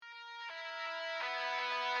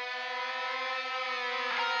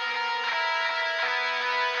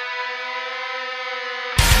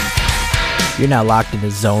You're now locked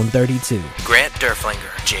into Zone 32. Grant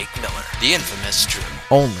Durflinger, Jake Miller, the infamous Drew.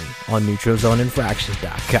 Only on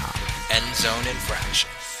NeutralZoneInfractions.com. End Zone Infraction.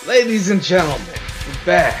 Ladies and gentlemen, we're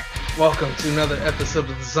back. Welcome to another episode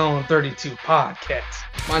of the Zone 32 podcast.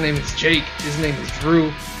 My name is Jake. His name is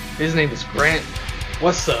Drew. His name is Grant.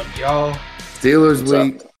 What's up, y'all? Steelers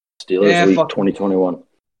week. Steelers week 2021.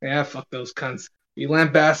 Yeah, fuck those cunts. We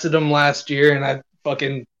lambasted them last year, and I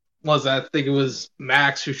think it was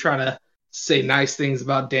Max who's trying to say nice things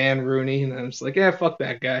about Dan Rooney, and I'm just like, yeah, fuck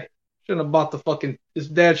that guy. His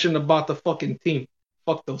dad shouldn't have bought the fucking team.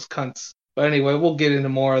 Fuck those cunts. But anyway, we'll get into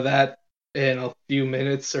more of that in a few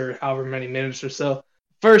minutes or however many minutes or so.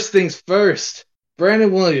 First things first,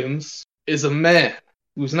 Brandon Williams is a man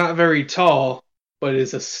who's not very tall, but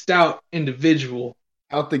is a stout individual.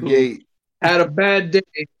 Out the gate. Had a bad day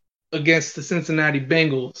against the Cincinnati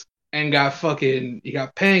Bengals and got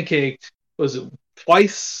pancaked. Was it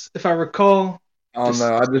twice, if I recall? I don't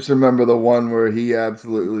know. I just remember the one where he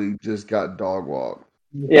absolutely just got dog walked.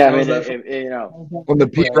 Yeah, I mean, on the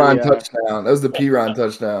Piron touchdown. That was the Piron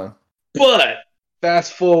touchdown. But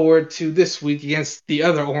fast forward to this week against the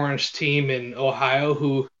other orange team in Ohio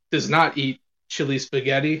who does not eat chili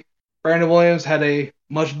spaghetti. Brandon Williams had a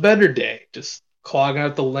much better day, just clogging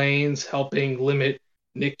up the lanes, helping limit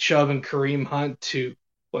Nick Chubb and Kareem Hunt to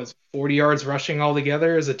 40 yards rushing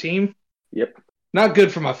altogether as a team. Yep. Not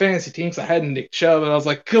good for my fantasy team because I had Nick Chubb, and I was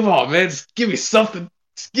like, come on, man, just give me something.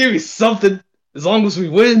 Just give me something. As long as we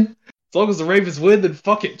win, as long as the Ravens win, then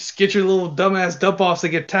fuck it. Just get your little dumbass dump-offs that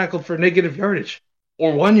get tackled for negative yardage.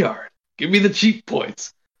 Or 1 yard. Give me the cheap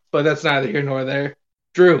points. But that's neither here nor there.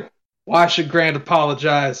 Drew, why should Grant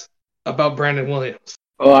apologize about Brandon Williams?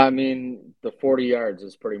 Oh, I mean, the 40 yards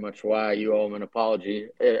is pretty much why you owe him an apology.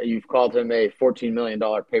 You've called him a $14 million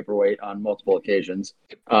paperweight on multiple occasions.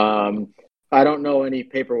 I don't know any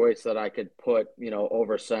paperweights that I could put,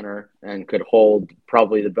 over center and could hold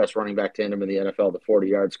probably the best running back tandem in the NFL to 40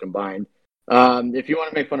 yards combined. If you want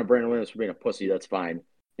to make fun of Brandon Williams for being a pussy, that's fine.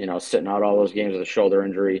 Sitting out all those games with a shoulder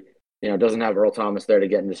injury. Doesn't have Earl Thomas there to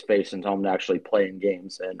get in his face and tell him to actually play in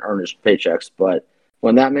games and earn his paychecks. But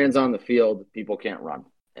when that man's on the field, people can't run.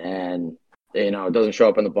 And, it doesn't show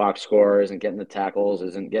up in the box score, isn't getting the tackles,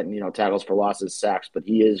 isn't getting, tackles for losses, sacks, but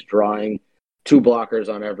he is drawing two blockers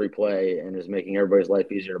on every play and is making everybody's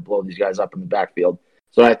life easier to blow these guys up in the backfield.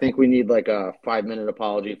 So I think we need like a 5-minute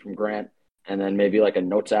apology from Grant and then maybe like a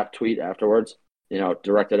notes app tweet afterwards,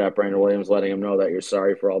 directed at Brandon Williams, letting him know that you're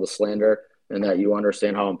sorry for all the slander and that you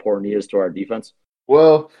understand how important he is to our defense.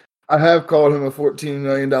 Well, I have called him a $14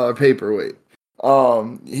 million paperweight.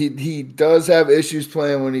 He does have issues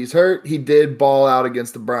playing when he's hurt. He did ball out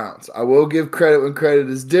against the Browns. I will give credit when credit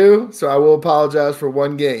is due, so I will apologize for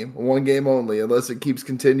one game only, unless it keeps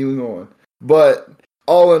continuing on. But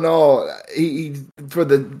all in all, he for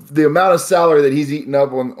the amount of salary that he's eating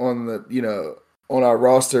up on the on our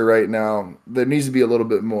roster right now, there needs to be a little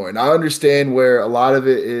bit more. And I understand where a lot of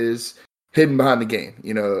it is hidden behind the game.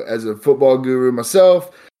 As a football guru myself,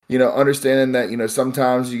 understanding that,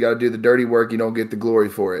 sometimes you got to do the dirty work. You don't get the glory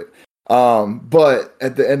for it. But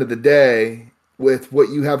at the end of the day, with what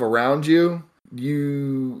you have around you,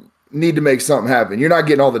 you need to make something happen. You're not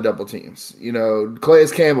getting all the double teams. Calais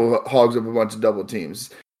Campbell hogs up a bunch of double teams.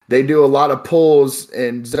 They do a lot of pulls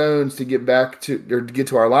and zones to get back to or to get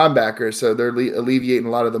to our linebackers. So they're alleviating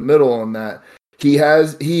a lot of the middle on that. He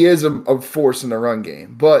is a force in the run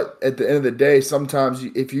game. But at the end of the day, sometimes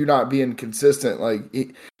if you're not being consistent, like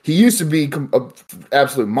he used to be an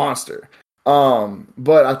absolute monster.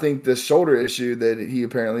 But I think the shoulder issue that he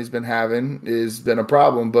apparently has been having has been a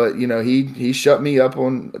problem. But, he shut me up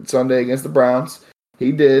on Sunday against the Browns.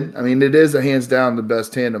 He did. I mean, it is a hands down the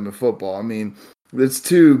best tandem in football. I mean, it's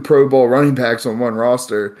two Pro Bowl running backs on one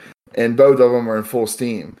roster, and both of them are in full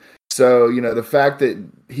steam. So, the fact that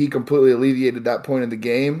he completely alleviated that point in the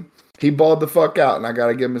game, he balled the fuck out, and I got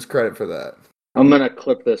to give him his credit for that. I'm going to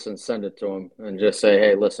clip this and send it to him and just say,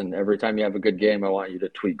 hey, listen, every time you have a good game, I want you to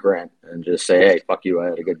tweet Grant and just say, hey, fuck you, I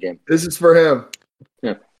had a good game. This is for him.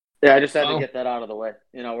 Yeah, I just had to get that out of the way.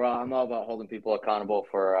 I'm all about holding people accountable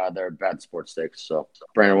for their bad sports takes. So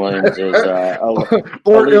Brandon Williams is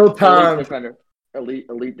or ill-timed.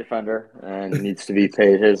 Elite defender and needs to be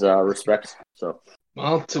paid his respects. So.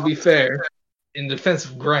 Well, to be fair, in defense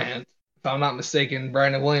of Grant, if I'm not mistaken,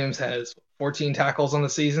 Brandon Williams has 14 tackles on the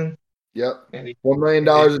season. Yep. $1 million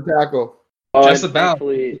a tackle. Just about.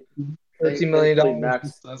 $13 million.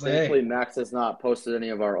 Thankfully, Max has not posted any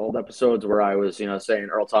of our old episodes where I was, saying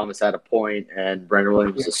Earl Thomas had a point and Brandon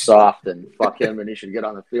Williams is soft and fuck him and he should get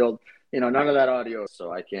on the field. none of that audio,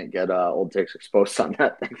 so I can't get old takes exposed on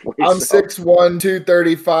that. Thankfully, I'm so. 6'1",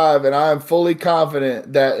 235, and I am fully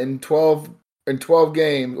confident that in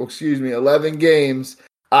 11 games,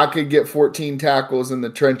 I could get 14 tackles in the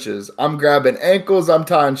trenches. I'm grabbing ankles, I'm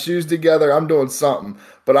tying shoes together, I'm doing something,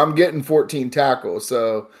 but I'm getting 14 tackles.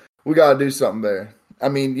 So we got to do something there. I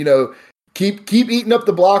mean, keep eating up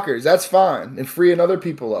the blockers. That's fine, and freeing other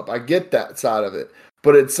people up. I get that side of it.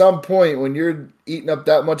 But at some point, when you're eating up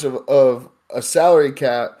that much of a salary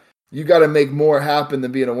cap, you got to make more happen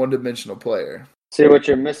than being a one-dimensional player. See, what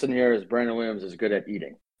you're missing here is Brandon Williams is good at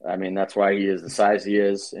eating. I mean, that's why he is the size he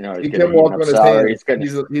is. He's He good at can walk eating up on his salary.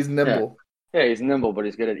 hands. He's nimble. Yeah, he's nimble, but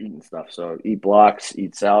he's good at eating stuff. So eat blocks,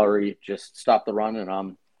 eat salary, just stop the run, and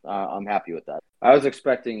I'm happy with that. I was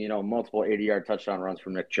expecting, multiple 80-yard touchdown runs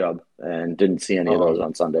from Nick Chubb, and didn't see any of those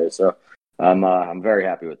on Sunday. So I'm very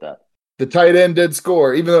happy with that. The tight end did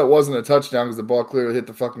score, even though it wasn't a touchdown because the ball clearly hit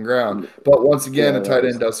the fucking ground. But once again, the tight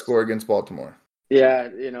end does score against Baltimore. Yeah,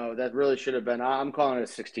 that really should have been. I'm calling it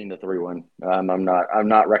a 16-3 win. I'm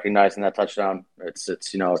not recognizing that touchdown.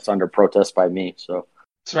 It's under protest by me. So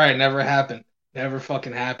that's right. Never happened. Never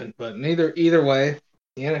fucking happened. But either way,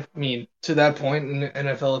 I mean, to that point,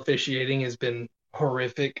 NFL officiating has been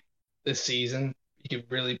horrific this season.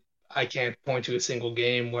 I can't point to a single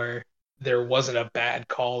game where there wasn't a bad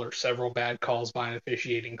call or several bad calls by an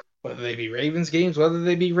officiating, whether they be Ravens games, whether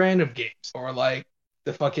they be random games, or like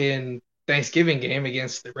the fucking Thanksgiving game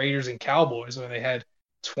against the Raiders and Cowboys where they had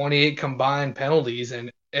 28 combined penalties,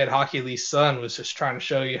 and Ed Hockey's son was just trying to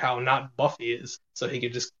show you how not buff he is so he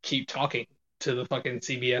could just keep talking to the fucking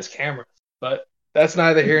CBS camera. But that's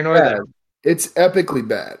neither here nor there. It's epically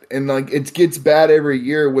bad. And it gets bad every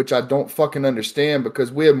year, which I don't fucking understand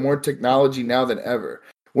because we have more technology now than ever.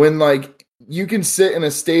 When you can sit in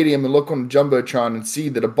a stadium and look on a Jumbotron and see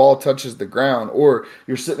that a ball touches the ground, or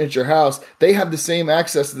you're sitting at your house, they have the same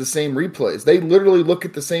access to the same replays. They literally look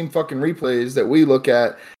at the same fucking replays that we look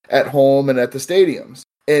at home and at the stadiums.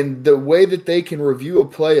 And the way that they can review a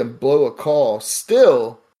play and blow a call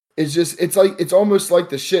still is just, it's almost like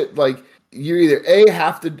the shit, you either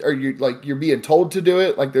have to, or you're being told to do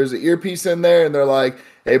it. There's an earpiece in there and they're like,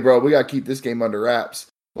 hey bro, we got to keep this game under wraps.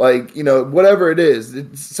 Whatever it is,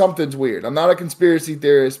 something's weird. I'm not a conspiracy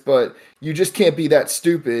theorist, but you just can't be that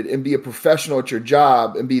stupid and be a professional at your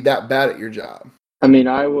job and be that bad at your job. I mean,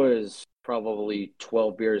 I was probably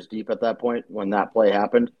 12 beers deep at that point when that play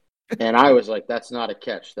happened. And I was like, that's not a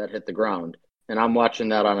catch. That hit the ground. And I'm watching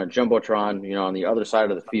that on a Jumbotron, on the other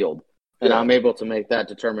side of the field. And I'm able to make that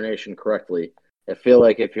determination correctly. I feel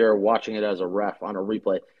like if you're watching it as a ref on a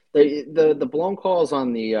replay, the blown calls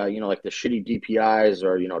on the the shitty DPIs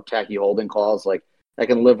or tacky holding calls, I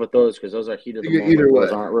can live with those because those are heat of the moment.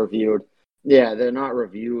 Those aren't reviewed. Yeah, they're not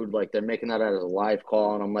reviewed. They're making that out as a live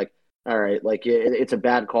call, and I'm like, all right, it's a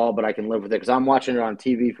bad call, but I can live with it because I'm watching it on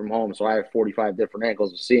TV from home, so I have 45 different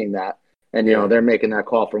angles of seeing that, and they're making that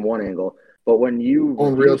call from one angle. But when you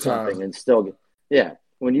review something and still,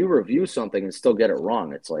 when you review something and still get it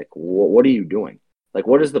wrong, it's like, what are you doing?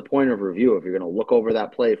 What is the point of review if you're going to look over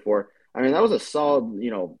that play for? I mean, that was a solid,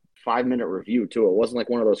 5-minute review too. It wasn't like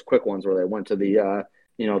one of those quick ones where they went to the,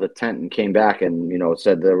 the tent and came back and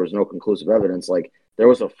said there was no conclusive evidence. There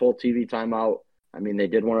was a full TV timeout. I mean, they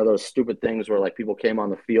did one of those stupid things where people came on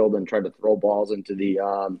the field and tried to throw balls into the,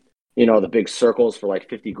 the big circles for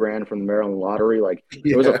 $50,000 from the Maryland lottery.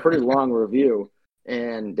 It was a pretty long review.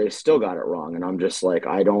 And they still got it wrong. And I'm just like,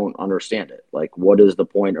 I don't understand it. What is the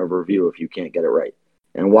point of review if you can't get it right?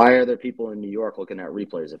 And why are there people in New York looking at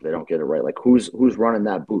replays if they don't get it right? Who's running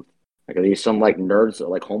that booth? Are these some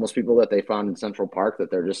nerds, homeless people that they found in Central Park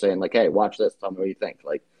that they're just saying hey, watch this, tell me what you think?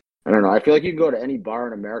 I don't know. I feel like you can go to any bar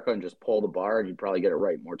in America and just pull the bar and you'd probably get it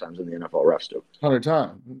right more times than the NFL refs do. 100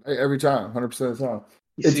 times. Every time. 100% of the time.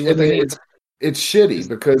 It's shitty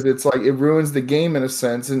because it's it ruins the game in a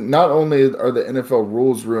sense. And not only are the NFL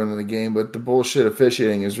rules ruining the game, but the bullshit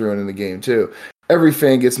officiating is ruining the game too. Every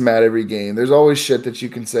fan gets mad every game. There's always shit that you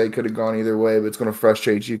can say could have gone either way, but it's going to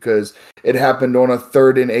frustrate you because it happened on a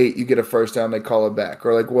 3rd and 8. You get a first down, they call it back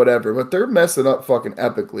or whatever. But they're messing up fucking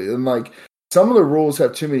epically. And some of the rules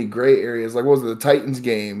have too many gray areas. What was it, the Titans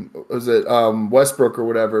game? Was it Westbrook or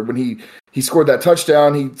whatever? When he scored that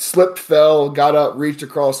touchdown, he slipped, fell, got up, reached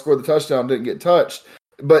across, scored the touchdown, didn't get touched.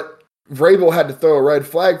 But Vrabel had to throw a red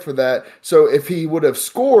flag for that. So if he would have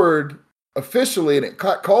scored officially and it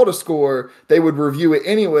called a score, they would review it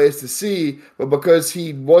anyways to see. But because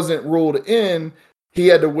he wasn't ruled in, he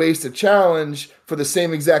had to waste a challenge for the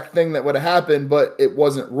same exact thing that would have happened, but it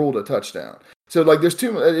wasn't ruled a touchdown. So there's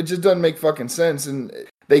too much. It just doesn't make fucking sense. And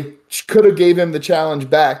They could have gave him the challenge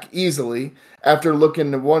back easily after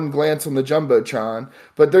looking at one glance on the jumbotron.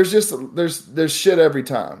 But there's shit every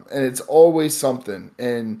time, and it's always something.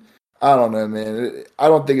 And I don't know, man. I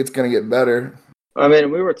don't think it's gonna get better. I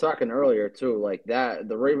mean, we were talking earlier too, like that.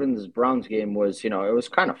 The Ravens Browns game was, it was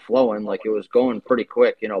kind of flowing, like it was going pretty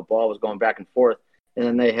quick. Ball was going back and forth, and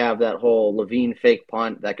then they have that whole Levine fake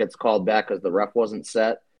punt that gets called back because the ref wasn't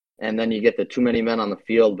set, and then you get the too many men on the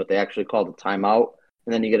field, but they actually called a timeout,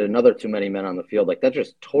 and then you get another too many men on the field. Like that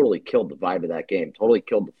just totally killed the vibe of that game, totally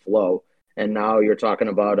killed the flow. And now you're talking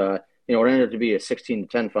about, it ended up to be a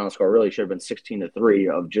 16-10 final score. Really should have been 16-3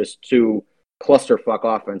 of just two clusterfuck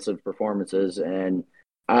offensive performances, and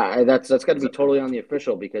that's got to be totally on the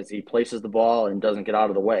official because he places the ball and doesn't get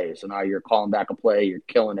out of the way. So now you're calling back a play, you're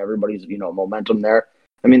killing everybody's momentum there.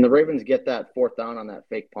 I mean, the Ravens get that fourth down on that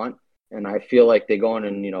fake punt, and I feel like they go in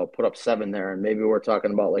and put up 7 there, and maybe we're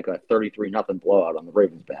talking about like a 33-0 blowout on the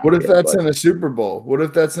Ravens' behalf. What if that's in a Super Bowl? What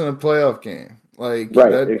if that's in a playoff game? Like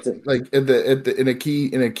right, like in a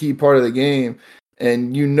key part of the game,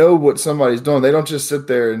 and what somebody's doing. They don't just sit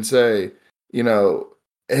there and say,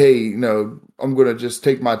 hey, I'm going to just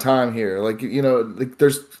take my time here. Like,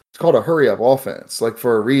 it's called a hurry up offense, like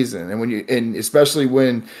for a reason. And especially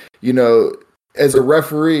when, as a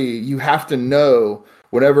referee, you have to know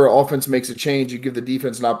whenever offense makes a change, you give the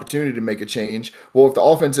defense an opportunity to make a change. Well, if the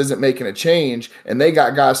offense isn't making a change and they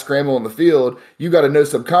got guys scrambling the field, you got to know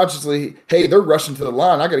subconsciously, hey, they're rushing to the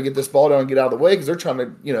line. I got to get this ball down and get out of the way because they're trying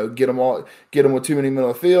to, get them with too many men on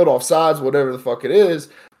the field, offsides, whatever the fuck it is.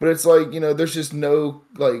 But it's like, there's just no,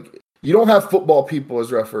 you don't have football people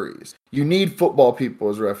as referees. You need football people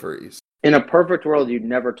as referees. In a perfect world, you'd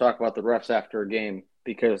never talk about the refs after a game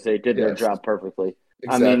because they did their job perfectly.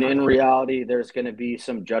 Exactly. I mean, in reality, there's going to be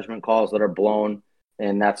some judgment calls that are blown,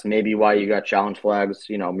 and that's maybe why you got challenge flags.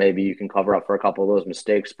 Maybe you can cover up for a couple of those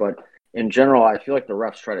mistakes. But in general, I feel like the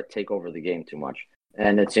refs try to take over the game too much.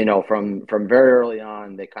 And it's, from very early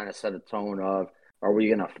on, they kind of set a tone of, are we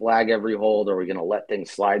going to flag every hold? Or are we going to let things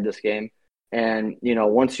slide this game? And,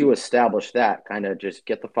 once you establish that, kind of just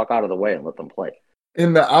get the fuck out of the way and let them play.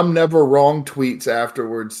 In the "I'm never wrong" tweets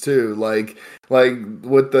afterwards too, like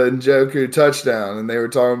with the Njoku touchdown, and they were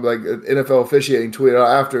talking like NFL officiating tweet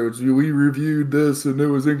afterwards. We reviewed this and it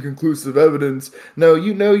was inconclusive evidence. No,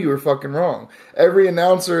 you were fucking wrong. Every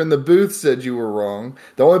announcer in the booth said you were wrong.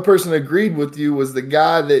 The only person that agreed with you was the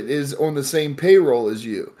guy that is on the same payroll as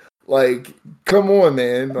you. Like, come on,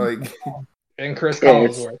 man. Like, and Chris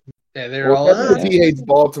Collinsworth. Yeah, they're all. He hates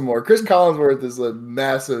Baltimore. Chris Collinsworth is a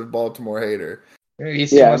massive Baltimore hater.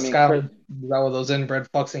 He's too much Scott with those inbred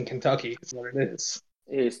fucks in Kentucky. That's what it is.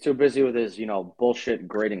 He's too busy with his, bullshit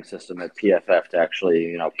grading system at PFF to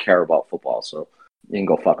actually, care about football. So he can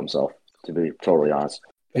go fuck himself, to be totally honest.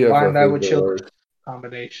 Combine that with children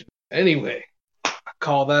combination. Anyway, I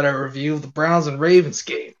call that a review of the Browns and Ravens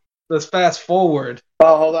game. Let's fast forward.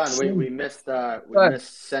 Oh, hold on. We missed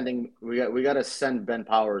sending. We got to send Ben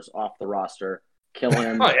Powers off the roster, kill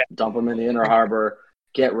him, dump him in the Inner Harbor.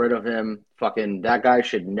 Get rid of him. Fucking that guy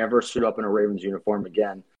should never suit up in a Ravens uniform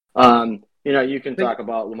again. You can talk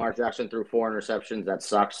about Lamar Jackson threw 4 interceptions. That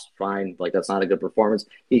sucks. Fine. Like, that's not a good performance.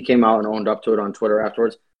 He came out and owned up to it on Twitter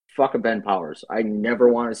afterwards. Fuck a Ben Powers. I never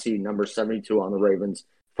want to see number 72 on the Ravens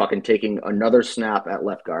fucking taking another snap at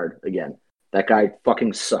left guard again. That guy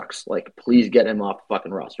fucking sucks. Like, please get him off the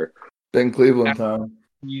fucking roster. Ben Cleveland time.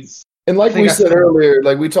 And like we said earlier,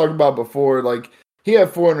 like we talked about before, like, he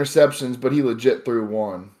had 4 interceptions, but he legit threw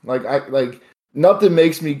 1. Like nothing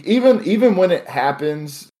makes me even when it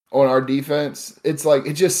happens on our defense, it's like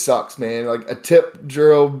it just sucks, man. Like a tip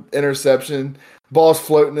drill interception, ball's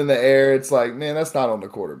floating in the air. It's like, man, that's not on the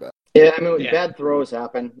quarterback. Yeah, I mean, bad throws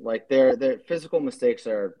happen. Like their physical mistakes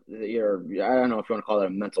are I don't know if you want to call that a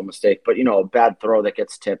mental mistake, but a bad throw that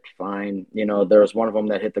gets tipped, fine. There was one of them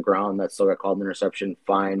that hit the ground that still got called an interception,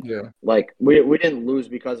 fine. Yeah. Like we didn't lose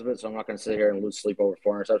because of it, so I'm not going to sit here and lose sleep over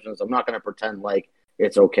 4 interceptions. I'm not going to pretend like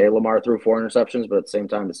it's okay Lamar threw 4 interceptions, but at the same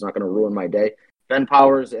time, it's not going to ruin my day. Ben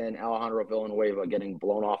Powers and Alejandro Villanueva getting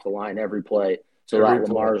blown off the line every play, so that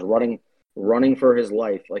Lamar is running for his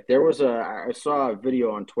life. Like I saw a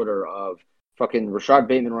video on Twitter of fucking Rashad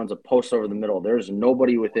Bateman runs a post over the middle. There's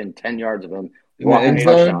nobody within 10 yards of him walking a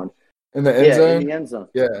touchdown. In the end zone? In the end zone.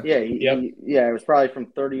 Yeah. It was probably from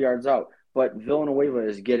 30 yards out. But Villanueva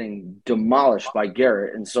is getting demolished by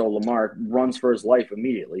Garrett, and so Lamar runs for his life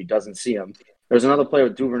immediately. He doesn't see him. There's another play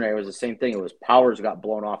with Duvernay. It was the same thing. It was Powers got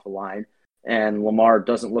blown off the line, and Lamar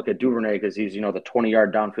doesn't look at Duvernay because he's, the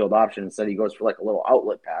 20-yard downfield option. Instead, he goes for like a little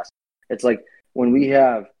outlet pass. It's like when we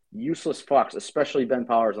have useless fucks, especially Ben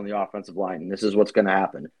Powers on the offensive line. And this is what's going to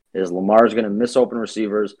happen: is Lamar's going to miss open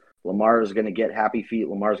receivers. Lamar is going to get happy feet.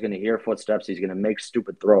 Lamar's going to hear footsteps. He's going to make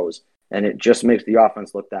stupid throws, and it just makes the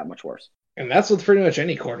offense look that much worse. And that's with pretty much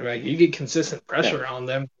any quarterback. You get consistent pressure on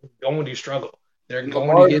them, going to struggle. They're going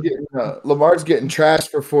Lamar's to get Lamar's getting trashed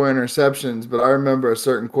for 4 interceptions, but I remember a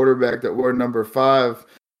certain quarterback that wore number 5 a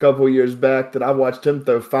couple of years back that I watched him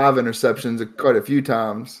throw 5 interceptions quite a few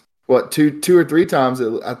times. What, two or three times?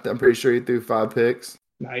 I'm pretty sure he threw 5 picks.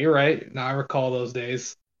 No, you're right. No, I recall those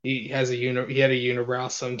days. He had a unibrow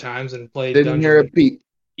sometimes and played Didn't hear a peep.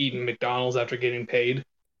 eating McDonald's after getting paid.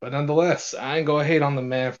 But nonetheless, I ain't gonna hate on the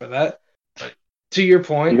man for that. But to your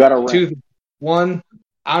point, You got to one,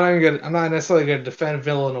 I'm not necessarily gonna defend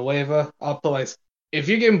Villanueva. I'll put like, if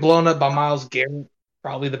you're getting blown up by Myles Garrett,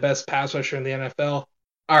 probably the best pass rusher in the NFL.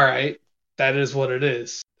 All right, that is what it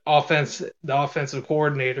is. The offensive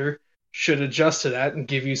coordinator should adjust to that and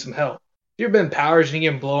give you some help. If you're Ben Powers and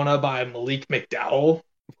you're getting blown up by Malik McDowell,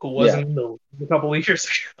 who wasn't in the league a couple of years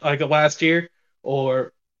like last year,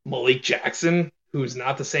 or Malik Jackson, who's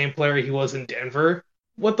not the same player he was in Denver,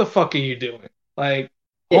 what the fuck are you doing? Like,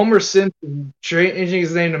 Homer Simpson changing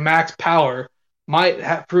his name to Max Power might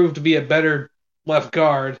have proved to be a better left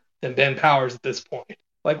guard than Ben Powers at this point.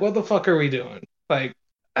 Like, what the fuck are we doing? Like,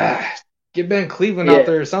 get Ben Cleveland out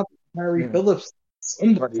there or something. Harry Phillips,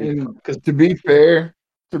 somebody. Because to be fair,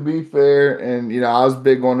 and I was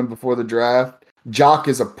big on him before the draft. Jock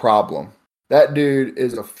is a problem. That dude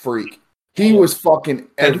is a freak. He was fucking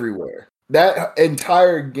everywhere. That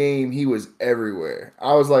entire game, he was everywhere.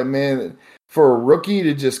 I was like, man, for a rookie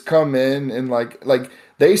to just come in and like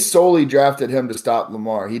they solely drafted him to stop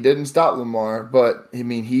Lamar. He didn't stop Lamar, but I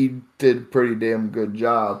mean, he did a pretty damn good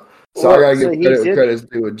job. So I gotta give credit where credit's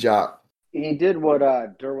due with Jock. He did what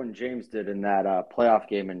Derwin James did in that playoff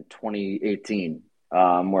game in 2018,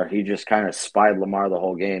 where he just kind of spied Lamar the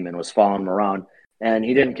whole game and was following him around. And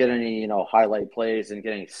he didn't get any, highlight plays, didn't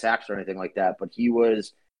get any sacks or anything like that. But he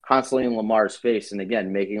was constantly in Lamar's face and,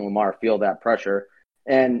 again, making Lamar feel that pressure.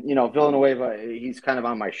 And, Villanueva, he's kind of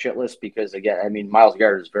on my shit list because, again, I mean, Myles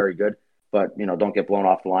Garrett is very good. But, don't get blown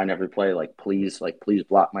off the line every play. Please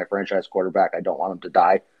block my franchise quarterback. I don't want him to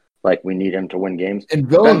die. We need him to win games. And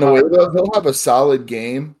Villanueva, he'll have a solid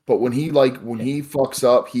game, but when he he fucks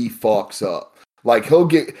up, he fucks up.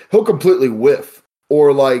 He'll completely whiff,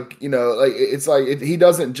 or he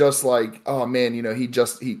doesn't just oh man,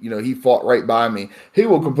 he fought right by me. He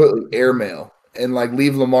will completely airmail and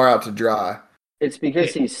leave Lamar out to dry. It's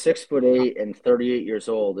because he's 6'8" and 38 years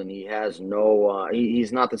old, and he has no.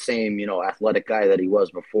 He's not the same athletic guy that he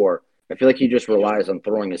was before. I feel like he just relies on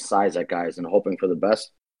throwing his size at guys and hoping for the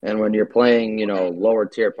best. And when you're playing, lower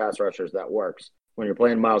tier pass rushers, that works. When you're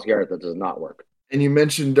playing Myles Garrett, that does not work. And you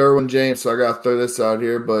mentioned Derwin James, so I got to throw this out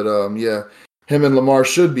here. But, him and Lamar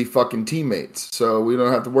should be fucking teammates, so we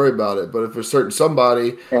don't have to worry about it. But if there's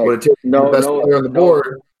somebody would have taken the best player on the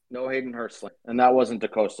board. No Hayden Hurst. And that wasn't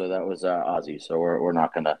DeCosta. That was Ozzie, so we're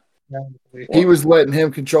not going to. He was letting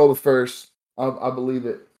him control the first. I believe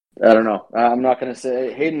it. I don't know. I'm not going to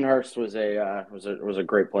say Hayden Hurst was a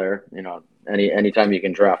great player. Anytime you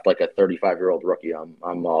can draft a 35-year-old rookie, I'm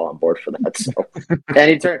all on board for that. So,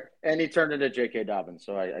 and he turned into J.K. Dobbins,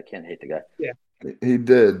 so I can't hate the guy. Yeah, he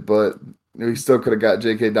did, but he still could have got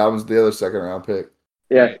J.K. Dobbins, the other second-round pick.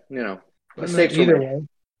 Yeah, mistakes either way.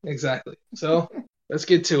 Exactly. So let's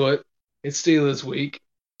get to it. It's Steelers week.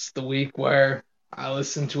 It's the week where I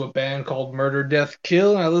listened to a band called Murder, Death,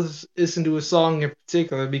 Kill, and I listened to a song in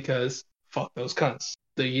particular because fuck those cunts.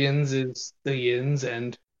 The Yins is the Yins,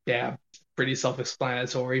 and yeah, pretty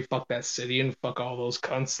self-explanatory. Fuck that city and fuck all those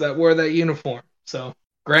cunts that wear that uniform. So,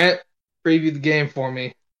 Grant, preview the game for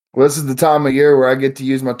me. Well, this is the time of year where I get to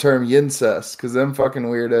use my term yincest because them fucking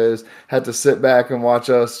weirdos had to sit back and watch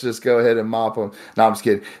us just go ahead and mop them. No, I'm just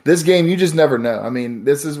kidding. This game, you just never know. I mean,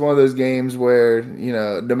 this is one of those games where,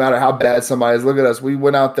 no matter how bad somebody is, look at us. We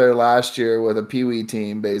went out there last year with a peewee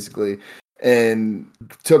team, basically, and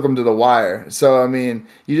took them to the wire. So, I mean,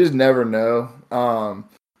 you just never know.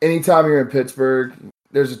 Anytime you're in Pittsburgh,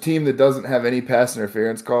 there's a team that doesn't have any pass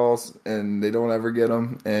interference calls, and they don't ever get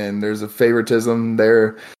them. And there's a favoritism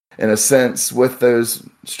there, in a sense, with those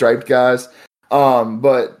striped guys.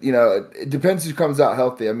 But it depends who comes out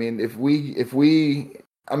healthy. I mean, if we,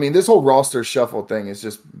 this whole roster shuffle thing has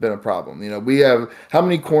just been a problem. We have, how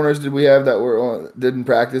many corners did we have that didn't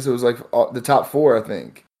practice? It was the top 4, I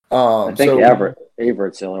think. I think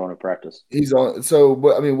Averett's the only one who practiced. He's on. So,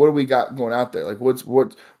 what do we got going out there? What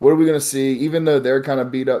are we going to see? Even though they're kind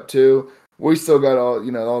of beat up too, we still got all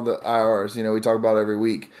the IRs. We talk about every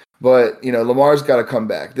week. But, Lamar's got to come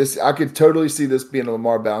back. I could totally see this being a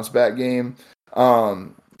Lamar bounce back game.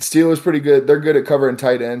 Steelers pretty good. They're good at covering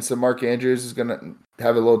tight ends, so Mark Andrews is going to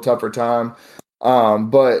have a little tougher time.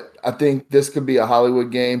 But I think this could be a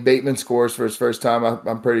Hollywood game. Bateman scores for his first time,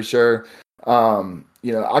 I'm pretty sure.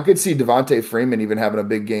 I could see Devontae Freeman even having a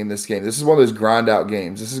big game this game. This is one of those grind out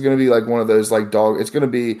games. This is going to be like one of those it's going to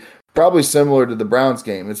be probably similar to the Browns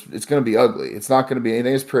game. It's going to be ugly. It's not going to be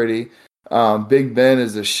anything as pretty. Big Ben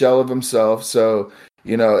is a shell of himself. So,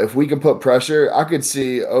 if we can put pressure, I could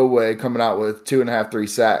see Owe coming out with 2.5, 3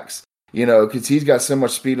 sacks, because he's got so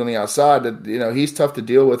much speed on the outside that, he's tough to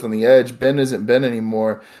deal with on the edge. Ben isn't Ben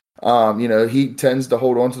anymore. He tends to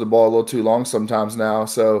hold on to the ball a little too long sometimes now.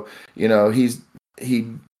 So, he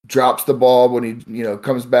drops the ball when he,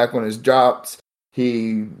 comes back when it's dropped.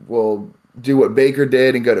 He will do what Baker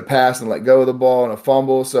did and go to pass and let go of the ball and a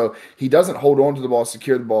fumble. So he doesn't hold on to the ball,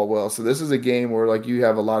 secure the ball well. So this is a game where you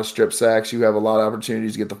have a lot of strip sacks. You have a lot of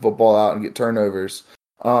opportunities to get the football out and get turnovers.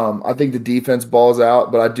 I think the defense balls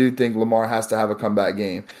out, but I do think Lamar has to have a comeback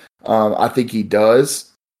game. I think he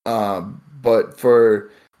does. But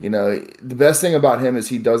for, the best thing about him is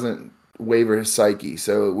he doesn't waver his psyche.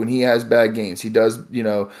 So when he has bad games, he does,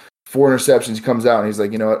 4 interceptions, he comes out and he's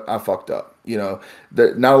like, you know what, I fucked up. Not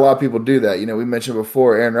a lot of people do that. We mentioned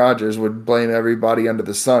before Aaron Rodgers would blame everybody under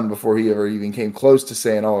the sun before he ever even came close to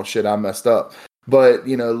saying, oh shit, I messed up. But,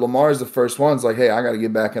 Lamar's the first one's like, hey, I got to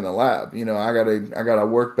get back in the lab. I got to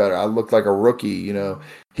work better. I look like a rookie.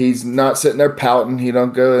 He's not sitting there pouting. He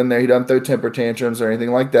don't go in there. He doesn't throw temper tantrums or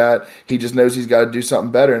anything like that. He just knows he's got to do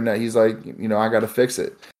something better. And that he's like, I got to fix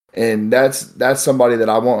it. And that's somebody that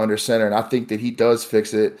I want under center. And I think that he does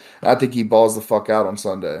fix it. I think he balls the fuck out on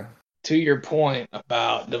Sunday. To your point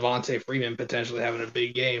about Devontae Freeman potentially having a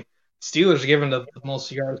big game, Steelers are giving the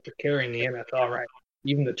most yards per carry in the NFL, right?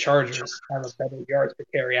 Even the Chargers have a better yards per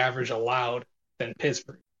carry average allowed than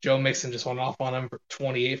Pittsburgh. Joe Mixon just went off on him for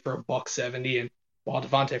 28 for $170, and while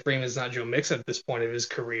Devontae Freeman is not Joe Mixon at this point of his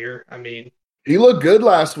career, I mean, he looked good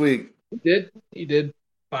last week. He did.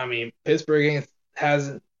 I mean, Pittsburgh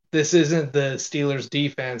hasn't. This isn't the Steelers'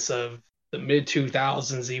 defense of the mid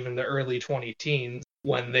 2000s, even the early 2010s,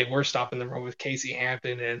 when they were stopping the run with Casey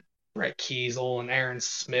Hampton and Brett Kiesel and Aaron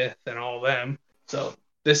Smith and all them. So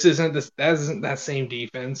that isn't that same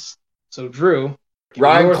defense. So Drew,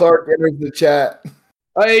 Ryan Clark enters the chat.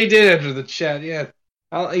 Oh, he did enter the chat. Yeah,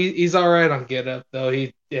 he's all right on Get Up though.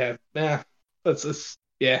 Anyways,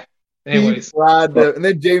 and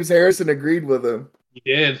then James Harrison agreed with him. He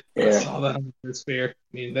did. Yeah. I saw that on the sphere.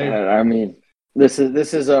 This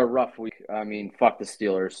is a rough week. I mean, fuck the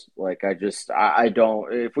Steelers. Like, I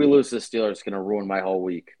don't. If we lose to the Steelers, it's gonna ruin my whole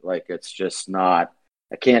week. Like, it's just not.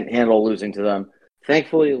 I can't handle losing to them.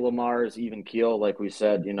 Thankfully, Lamar is even keel. Like we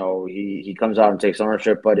said, he comes out and takes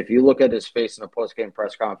ownership. But if you look at his face in a post-game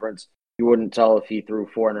press conference, you wouldn't tell if he threw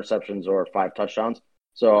 4 interceptions or 5 touchdowns.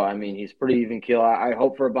 So, I mean, he's pretty even keel. I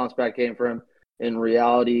hope for a bounce-back game for him. In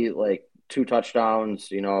reality, 2 touchdowns,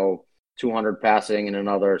 200 passing and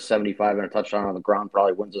another 75 and a touchdown on the ground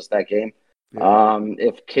probably wins us that game. Yeah.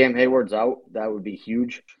 If Cam Hayward's out, that would be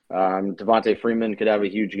huge. Devontae Freeman could have a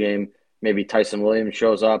huge game. Maybe Tyson Williams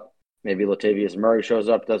shows up. Maybe Latavius Murray shows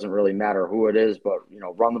up. Doesn't really matter who it is, but,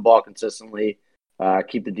 run the ball consistently.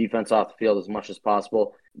 Keep the defense off the field as much as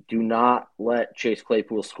possible. Do not let Chase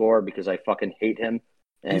Claypool score because I fucking hate him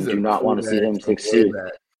and do not want to see him succeed.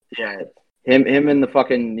 Yeah. Him and the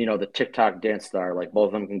fucking, the TikTok dance star, both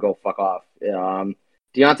of them can go fuck off.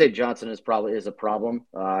 Deontay Johnson is a problem.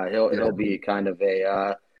 He'll be kind of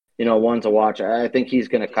a, one to watch. I think he's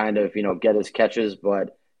going to kind of, get his catches,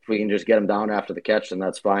 but if we can just get him down after the catch, then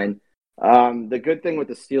that's fine. The good thing with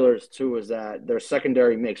the Steelers, too, is that their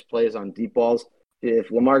secondary makes plays on deep balls. If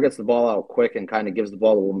Lamar gets the ball out quick and kind of gives the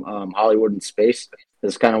ball to Hollywood in space,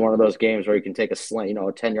 it's kind of one of those games where you can take a slant, a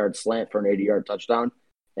 10-yard slant for an 80-yard touchdown.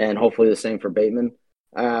 And hopefully the same for Bateman.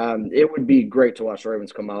 It would be great to watch the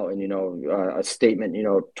Ravens come out and, a statement,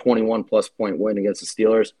 21-plus point win against the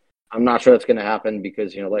Steelers. I'm not sure that's going to happen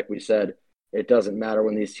because, like we said, it doesn't matter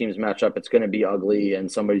when these teams match up. It's going to be ugly and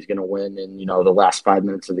somebody's going to win in, the last 5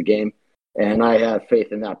 minutes of the game. And I have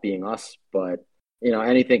faith in that being us. But,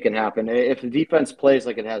 anything can happen. If the defense plays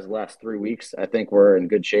like it has the last 3 weeks, I think we're in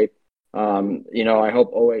good shape. I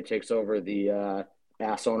hope Owe takes over the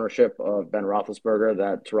ass ownership of Ben Roethlisberger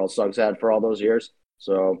that Terrell Suggs had for all those years.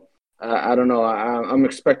 So I don't know. I'm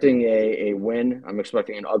expecting a win. I'm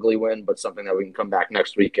expecting an ugly win, but something that we can come back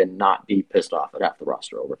next week and not be pissed off at half the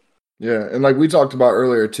roster over. Yeah, and like we talked about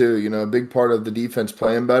earlier too, a big part of the defense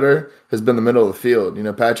playing better has been the middle of the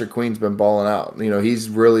field. Patrick Queen's been balling out. He's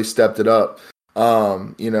really stepped it up.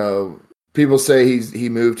 people say he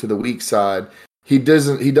moved to the weak side. He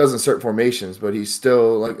doesn't start formations, but he's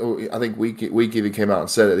still like I think week even came out and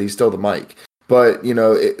said it. He's still the Mike. But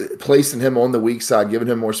placing him on the weak side, giving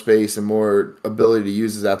him more space and more ability to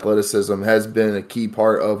use his athleticism has been a key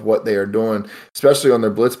part of what they are doing, especially on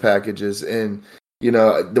their blitz packages. And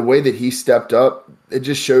the way that he stepped up, it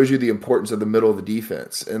just shows you the importance of the middle of the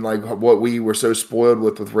defense. And like what we were so spoiled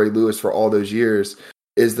with Ray Lewis for all those years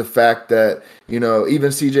is the fact that, even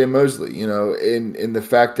CJ Mosley, in the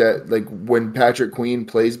fact that like when Patrick Queen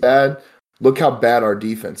plays bad, look how bad our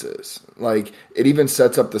defense is. Like it even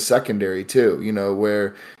sets up the secondary too,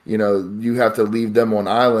 where, you have to leave them on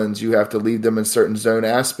islands. You have to leave them in certain zone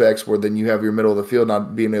aspects where then you have your middle of the field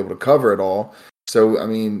not being able to cover it all. So, I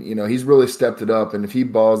mean, he's really stepped it up. And if he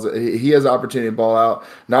has the opportunity to ball out.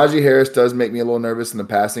 Najee Harris does make me a little nervous in the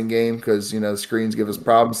passing game because, screens give us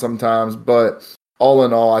problems sometimes. But all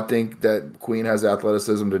in all, I think that Queen has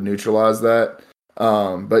athleticism to neutralize that.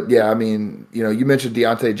 But yeah, I mean, you mentioned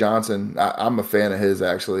Deontay Johnson. I'm a fan of his,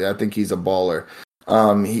 actually. I think he's a baller.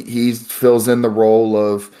 He fills in the role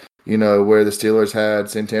of, where the Steelers had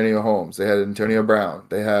Santonio Holmes, they had Antonio Brown,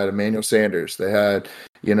 they had Emmanuel Sanders, they had,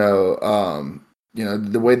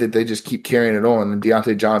 the way that they just keep carrying it on. And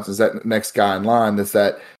Deontay Johnson's that next guy in line that's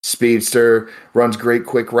that speedster, runs great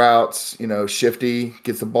quick routes, shifty,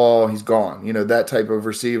 gets the ball, he's gone. That type of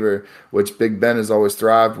receiver, which Big Ben has always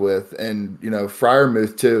thrived with. And,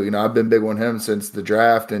 Freiermuth too. I've been big on him since the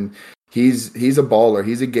draft, and he's a baller.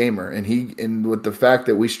 He's a gamer. And with the fact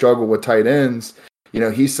that we struggle with tight ends,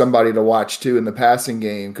 he's somebody to watch too in the passing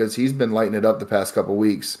game because he's been lighting it up the past couple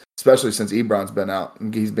weeks, especially since Ebron's been out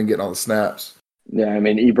and he's been getting all the snaps. Yeah, I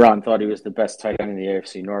mean, Ebron thought he was the best tight end in the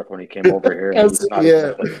AFC North when he came over here.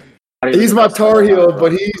 He's my Tar Heel,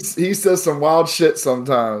 but he says some wild shit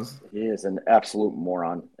sometimes. He is an absolute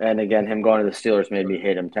moron. And again, him going to the Steelers made me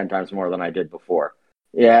hate him 10 times more than I did before.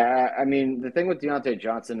 Yeah, I mean, the thing with Deontay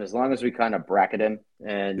Johnson, as long as we kind of bracket him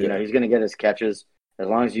and, he's going to get his catches, as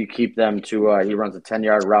long as you keep them to he runs a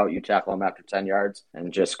 10-yard route, you tackle him after 10 yards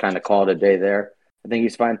and just kind of call it a day there. I think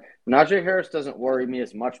he's fine. Najee Harris doesn't worry me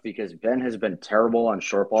as much because Ben has been terrible on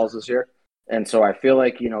short balls this year. And so I feel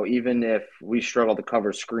like, even if we struggle to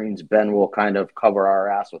cover screens, Ben will kind of cover our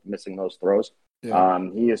ass with missing those throws. Yeah.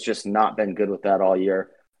 He has just not been good with that all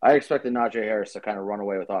year. I expected Najee Harris to kind of run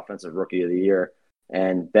away with Offensive Rookie of the Year.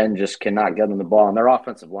 And Ben just cannot get him the ball. And their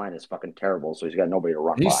offensive line is fucking terrible, so he's got nobody to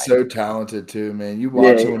run by. He's so talented, too, man. You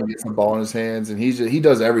watch him when he gets the ball in his hands, and he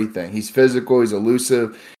does everything. He's physical. He's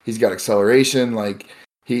elusive. He's got acceleration. Like,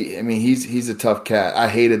 he's a tough cat. I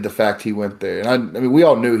hated the fact he went there. And I mean, we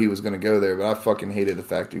all knew he was going to go there, but I fucking hated the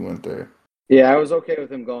fact he went there. Yeah, I was okay with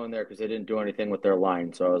him going there because they didn't do anything with their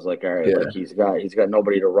line. So I was like, all right, like he's got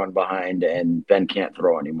nobody to run behind, and Ben can't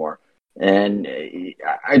throw anymore. And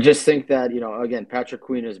I just think that, again, Patrick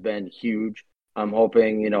Queen has been huge. I'm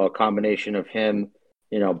hoping, a combination of him,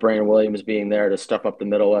 Brandon Williams being there to stuff up the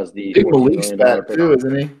middle as the Malik's back too,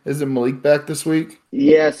 isn't he? Isn't Malik back this week?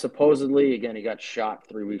 Yeah, supposedly. Again, he got shot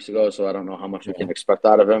 3 weeks ago, so I don't know how much we can expect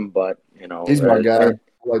out of him, but, he's my guy. I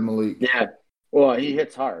like Malik. Yeah. Well, he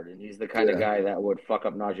hits hard, and he's the kind of guy that would fuck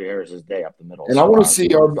up Najee Harris's day up the middle. And I want to see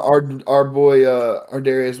our boy, our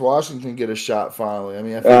Darius Washington get a shot finally. I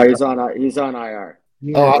mean, he's on IR.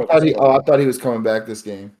 I thought he was coming back this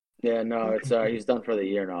game. Yeah, no, it's he's done for the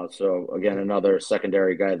year now. So again, another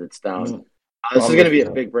secondary guy that's down. This is going to be a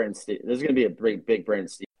big brain. This is going to be a big brain.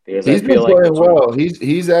 Because he's been playing well.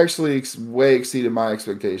 He's actually way exceeded my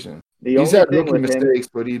expectation. He's had rookie mistakes,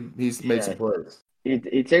 but he's made some plays.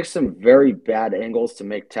 He takes some very bad angles to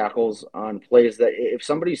make tackles on plays that if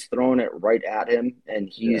somebody's throwing it right at him and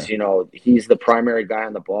he's he's the primary guy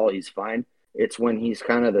on the ball, he's fine. It's when he's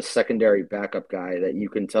kind of the secondary backup guy that you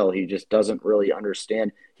can tell he just doesn't really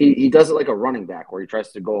understand. He does it like a running back where he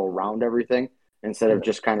tries to go around everything instead of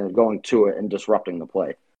just kind of going to it and disrupting the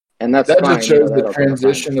play. And that just shows the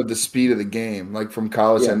transition of the speed of the game, like from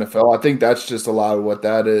college to NFL. I think that's just a lot of what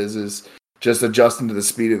that is just adjusting to the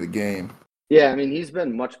speed of the game. Yeah, I mean, he's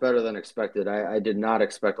been much better than expected. I did not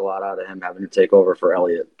expect a lot out of him having to take over for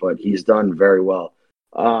Elliott, but he's done very well.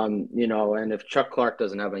 And if Chuck Clark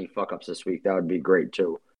doesn't have any fuck-ups this week, that would be great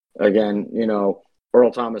too. Again,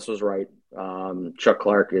 Earl Thomas was right. Chuck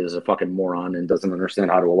Clark is a fucking moron and doesn't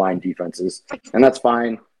understand how to align defenses, and that's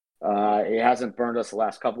fine. He hasn't burned us the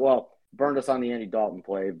last couple. Well, burned us on the Andy Dalton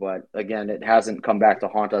play, but again, it hasn't come back to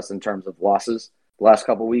haunt us in terms of losses the last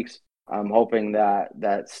couple weeks. I'm hoping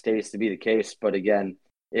that stays to be the case. But again,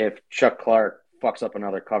 if Chuck Clark fucks up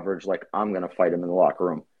another coverage, like I'm going to fight him in the locker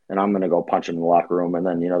room and I'm going to go punch him in the locker room. And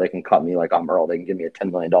then, they can cut me like I'm Earl. They can give me a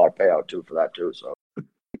 $10 million payout too for that too. So,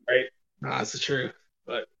 right. No, that's the truth.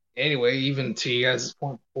 But Anyway, even to you guys'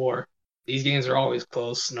 point before, these games are always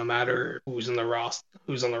close, no matter who's in the roster.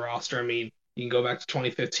 Who's on the roster? I mean, you can go back to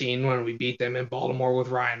 2015 when we beat them in Baltimore with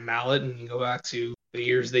Ryan Mallett, and you can go back to the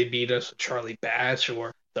years they beat us with Charlie Batch,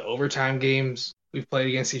 or the overtime games we've played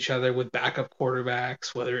against each other with backup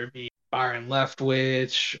quarterbacks, whether it be Byron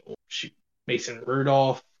Leftwich or Mason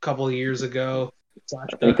Rudolph a couple of years ago.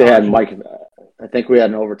 I think they had Mike. I think we had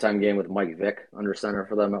an overtime game with Mike Vick under center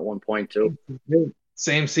for them at one point too.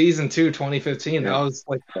 Same season too, 2015. Yeah. That was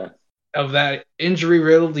like of that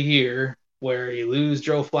injury-riddled year where you lose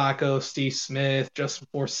Joe Flacco, Steve Smith, Justin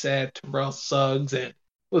Forsett, Terrell Suggs, and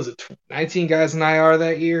what was it 19 guys in IR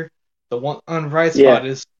that year? The one on the right spot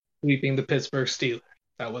is sweeping the Pittsburgh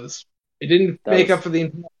Steelers. It didn't make up for the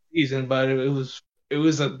entire season, but it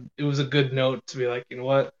was a good note to be like, you know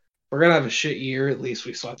what, we're gonna have a shit year. At least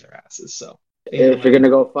we swept their asses. So if you're gonna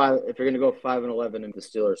go 5-11 into the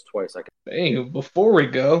Steelers twice, I can. Anywho, before we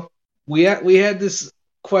go, we had this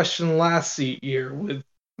question last year with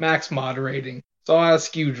Max moderating. So I'll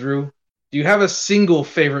ask you, Drew, do you have a single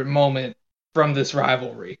favorite moment from this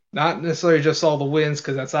rivalry? Not necessarily just all the wins,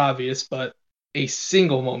 because that's obvious, but a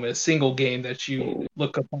single moment, a single game that you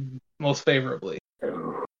look upon most favorably.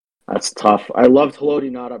 That's tough. I loved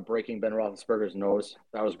Haloti Ngata breaking Ben Roethlisberger's nose.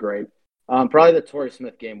 That was great. Probably the Torrey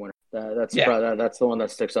Smith game winner. That's the one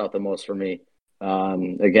that sticks out the most for me.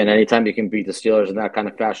 Again, anytime you can beat the Steelers in that kind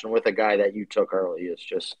of fashion with a guy that you took early, it's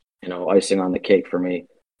just, icing on the cake for me.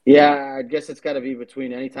 Yeah, I guess it's got to be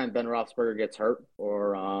between anytime Ben Roethlisberger gets hurt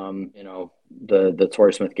or, the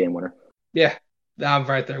Torrey Smith game winner. Yeah, I'm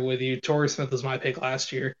right there with you. Torrey Smith was my pick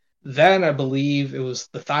last year. Then I believe it was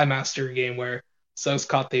the Thigh Master game where Suggs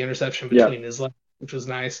caught the interception between his legs, which was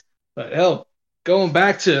nice. But hell, going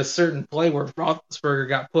back to a certain play where Roethlisberger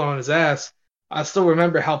got put on his ass, I still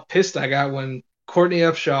remember how pissed I got when Courtney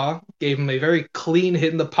Upshaw gave him a very clean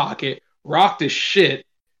hit in the pocket, rocked his shit,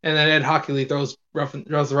 and then Ed Hockley throws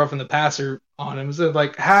the roughing the passer on him. So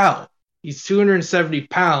like, how? He's 270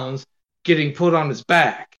 pounds getting put on his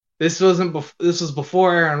back. This was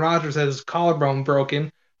before Aaron Rodgers had his collarbone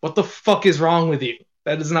broken. What the fuck is wrong with you?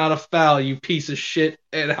 That is not a foul, you piece of shit,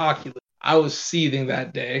 Ed Hockley. I was seething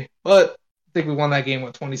that day, but I think we won that game,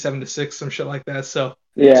 27-6, some shit like that. So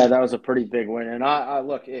yeah, that was a pretty big win. And I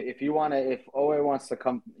look, if Owe wants to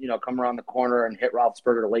come around the corner and hit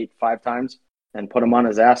Roethlisberger late 5 times and put him on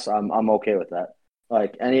his ass, I'm okay with that.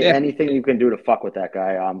 Like anything you can do to fuck with that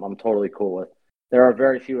guy, I'm totally cool with. There are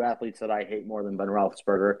very few athletes that I hate more than Ben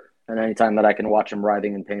Roethlisberger, and anytime that I can watch him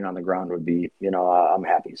writhing in pain on the ground would be, I'm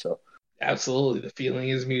happy. So absolutely, the feeling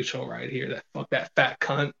is mutual right here. Fuck that fat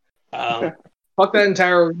cunt. Fuck that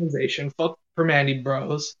entire organization. Fuck Permandy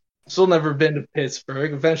Bros. Still never been to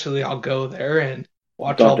Pittsburgh. Eventually, I'll go there and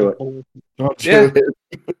watch Don't all do the it. bulls. Don't do it.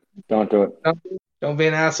 Don't do it. Don't be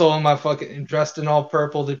an asshole in my fucking dressed in all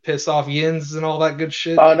purple to piss off yins and all that good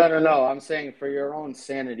shit. Oh, no. I'm saying for your own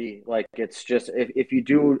sanity, like it's just if you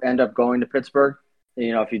do end up going to Pittsburgh,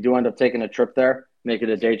 if you do end up taking a trip there, make it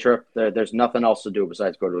a day trip. There's nothing else to do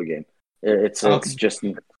besides go to a game. It's just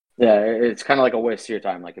it's kind of like a waste of your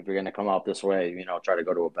time. Like if you're gonna come out this way, try to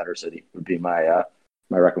go to a better city would be my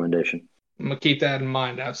recommendation. I'm gonna keep that in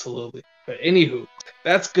mind, absolutely. But anywho,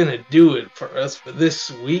 that's gonna do it for us for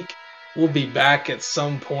this week. We'll be back at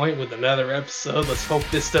some point with another episode. Let's hope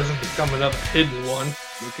this doesn't become another hidden one.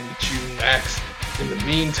 Looking at you, Max. In the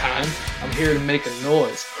meantime, I'm here to make a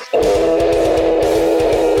noise.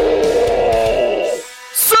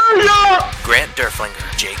 See ya! Grant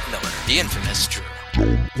Derflinger, Jake Miller, the infamous Drew.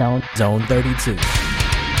 Zone 32.